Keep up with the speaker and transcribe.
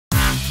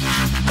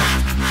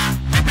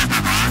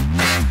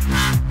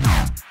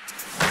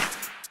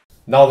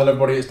Now then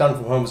everybody, it's Dan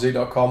from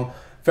homephysique.com.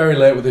 Very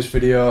late with this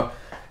video.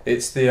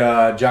 It's the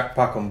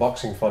JackedPack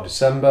unboxing for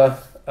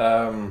December.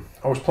 I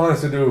was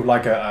planning to do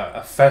like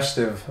a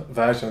festive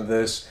version of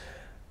this,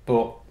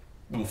 but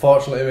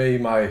unfortunately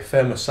my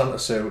famous Santa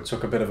suit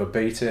took a bit of a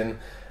beating.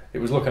 It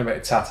was looking a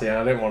bit tatty and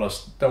I don't want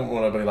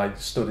to be like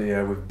stood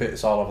here with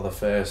bits all over the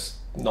face,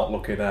 not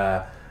looking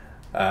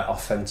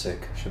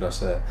authentic, should I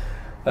say.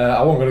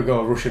 I wasn't going to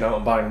go rushing out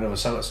and buying another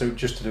Santa suit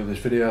just to do this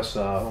video,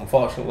 so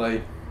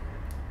unfortunately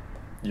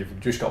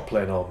you've just got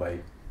plain old me.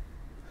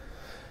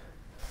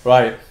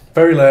 Right,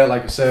 very late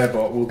like I say,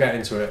 but we'll get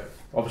into it.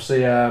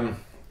 Obviously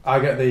I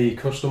get the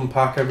custom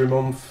pack every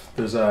month.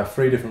 There's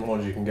 3 different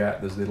ones you can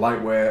get. There's the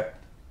lightweight,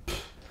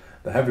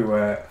 the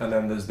heavyweight, and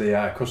then there's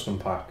the custom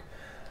pack.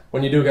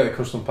 When you do get the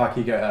custom pack,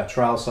 you get a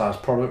trial size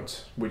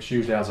product, which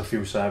usually has a few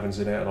servings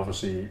in it, and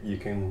obviously you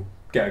can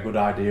get a good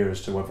idea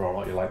as to whether or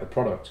not you like the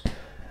product.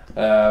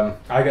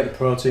 I get the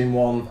protein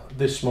one.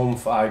 This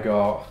month I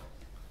got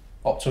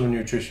Optimum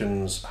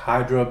Nutrition's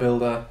Hydro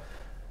Builder,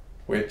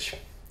 which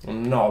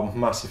I'm not a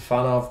massive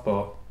fan of,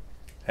 but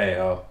hey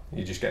ho,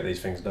 you just get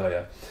these things, don't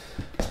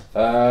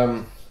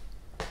you?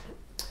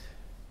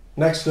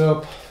 Next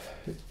up,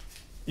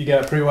 you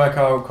get a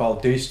pre-workout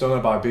called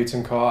D-Stunner by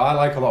Betancourt. I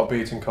like a lot of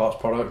Betancourt's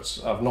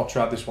products. I've not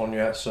tried this one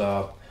yet,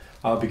 so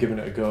I'll be giving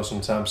it a go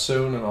sometime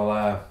soon, and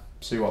I'll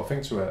see what I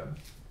think to it.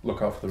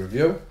 Look out for the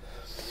review.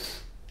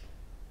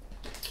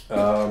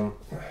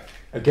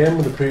 Again,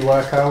 with the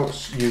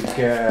pre-workouts, you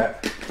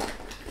get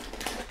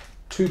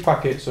 2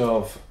 packets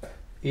of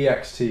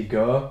EXT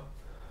Go.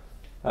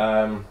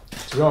 To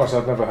be honest,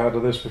 I've never heard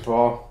of this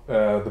before.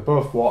 They're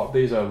both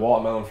these are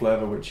watermelon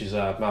flavour, which is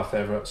my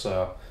favourite,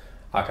 so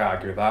I can't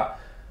argue with that.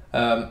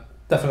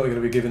 Definitely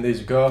going to be giving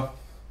these a go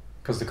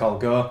because they're called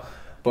Go.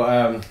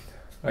 But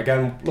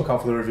again, look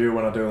out for the review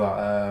when I do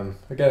that.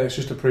 Again, it's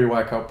just a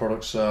pre-workout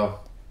product, so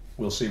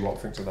we'll see what I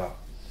think of that.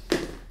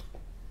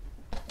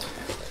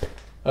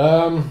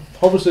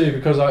 Obviously,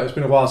 because it's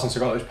been a while since I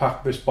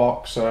got this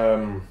box,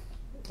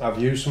 I've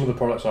used some of the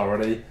products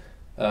already.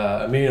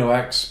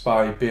 AminoX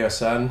by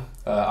BSN.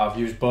 I've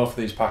used both of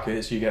these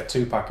packets. You get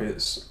 2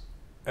 packets.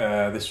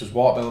 This was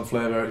watermelon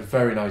flavour. It's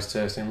very nice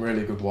tasting,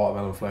 really good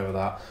watermelon flavour.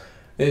 That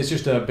it's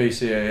just a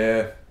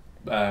BCAA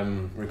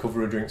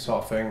recovery drink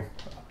sort of thing.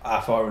 I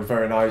thought it was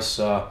very nice,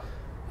 so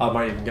I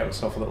might even get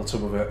myself a little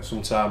tub of it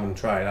sometime and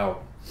try it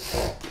out.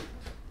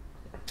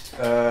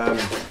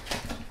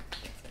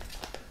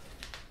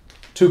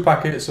 2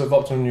 packets of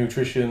Optimum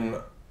Nutrition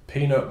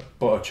peanut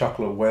butter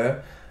chocolate whey.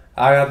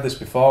 I had this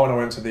before when I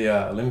went to the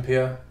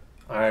Olympia.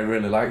 I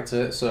really liked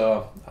it,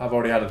 so I've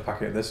already added a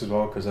packet of this as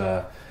well because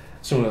as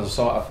soon as I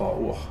saw it, I thought,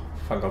 oh,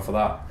 thank God for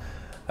that.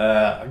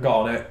 I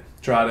got on it,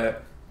 tried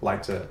it,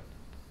 liked it.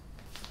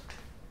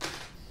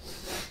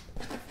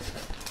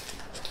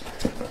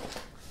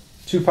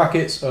 Two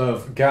packets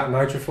of GAT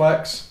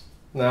Nitroflex.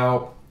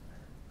 Now,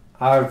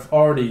 I've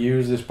already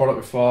used this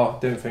product before,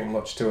 didn't think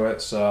much to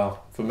it, so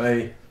for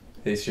me,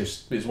 it's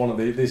one of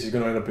the. This is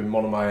going to end up in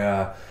one of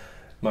my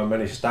my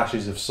many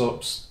stashes of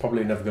subs.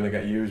 Probably never going to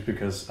get used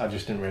because I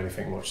just didn't really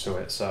think much to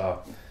it.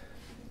 So,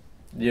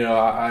 you know,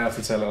 I have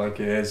to tell it like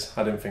it is.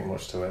 I didn't think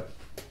much to it.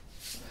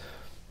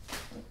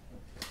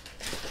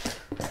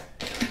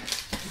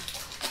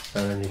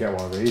 And then you get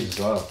one of these as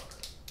well.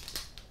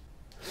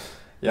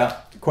 Yeah,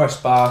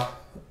 Quest bar.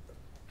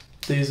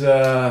 These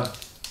are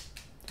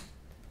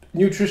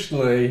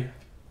nutritionally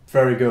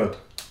very good.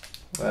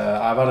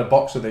 I've had a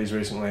box of these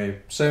recently,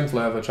 same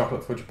flavour,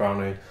 chocolate fudge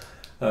brownie.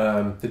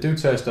 They do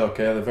taste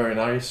okay, they're very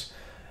nice.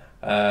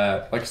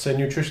 Like I said,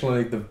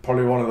 nutritionally, they're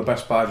probably one of the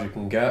best bars you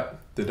can get.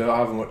 They don't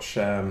have much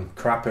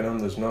crap in them,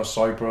 there's no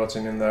soy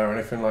protein in there or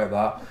anything like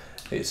that.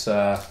 It's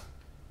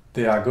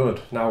they are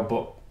good. Now,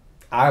 but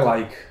I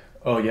like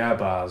oh yeah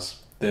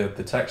bars.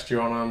 The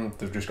texture on them,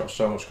 they've just got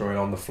so much going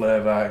on. The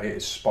flavour, it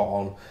is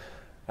spot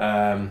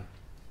on.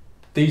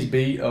 These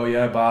beat oh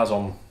yeah bars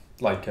on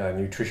like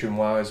nutrition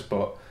wise,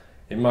 but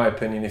in my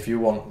opinion, if you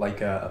want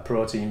like a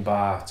protein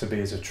bar to be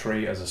as a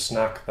treat, as a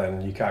snack,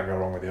 then you can't go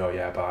wrong with the oh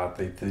yeah bar.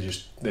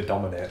 They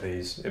dominate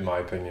these, in my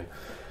opinion.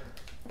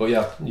 But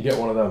yeah, you get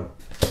one of them.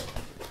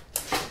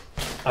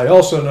 I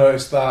also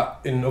noticed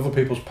that in other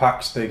people's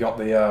packs, they got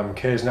the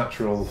K's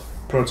Natural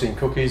protein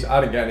cookies. I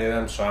didn't get any of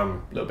them, so I'm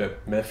a little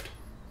bit miffed.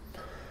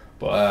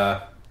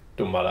 But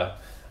don't matter.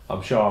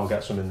 I'm sure I'll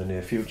get some in the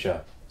near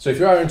future. So if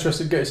you are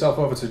interested, get yourself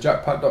over to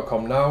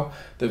JackedPack.com now.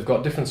 They've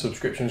got different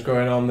subscriptions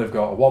going on. They've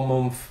got a 1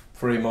 month,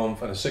 3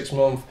 month and a 6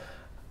 month.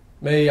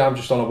 Me, I'm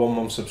just on a 1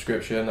 month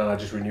subscription and I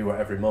just renew it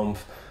every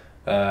month.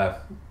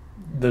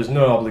 There's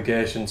no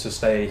obligation to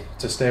stay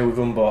with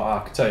them, but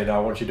I can tell you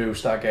now, once you do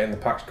start getting the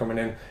packs coming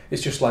in,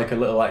 it's just like a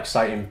little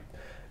exciting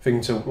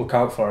thing to look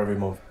out for every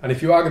month. And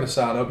if you are going to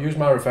sign up, use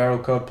my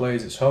referral code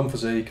please, it's Home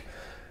Physique.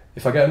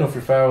 If I get enough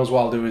referrals,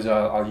 what I'll do is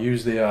I'll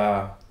use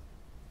the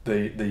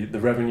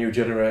revenue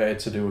generated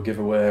to do a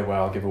giveaway where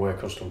I'll give away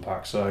custom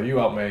packs. So you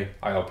help me,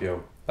 I help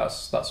you.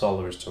 That's all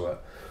there is to it.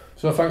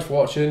 So thanks for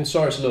watching.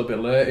 Sorry it's a little bit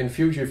late. In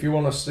future, if you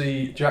want to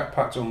see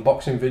JackedPack's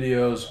unboxing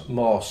videos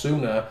more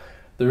sooner,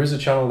 there is a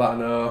channel that I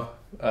know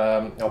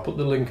I'll put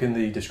the link in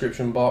the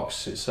description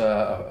box. It's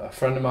a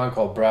friend of mine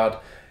called Brad.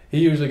 He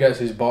usually gets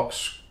his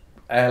box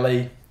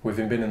early with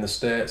him being in the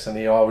States, and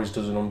he always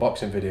does an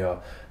unboxing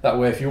video. That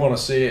way, if you want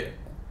to see it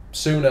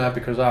sooner,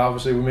 because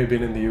obviously with me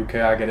being in the UK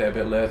I get it a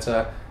bit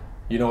later,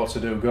 you know what to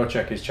do. Go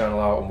check his channel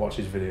out and watch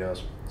his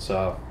videos.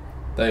 So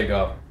there you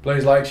go.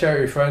 Please like, share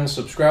with your friends,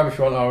 subscribe if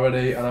you aren't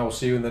already, and I will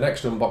see you in the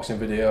next unboxing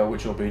video,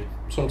 which will be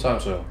sometime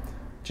soon.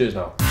 Cheers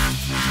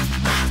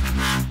now.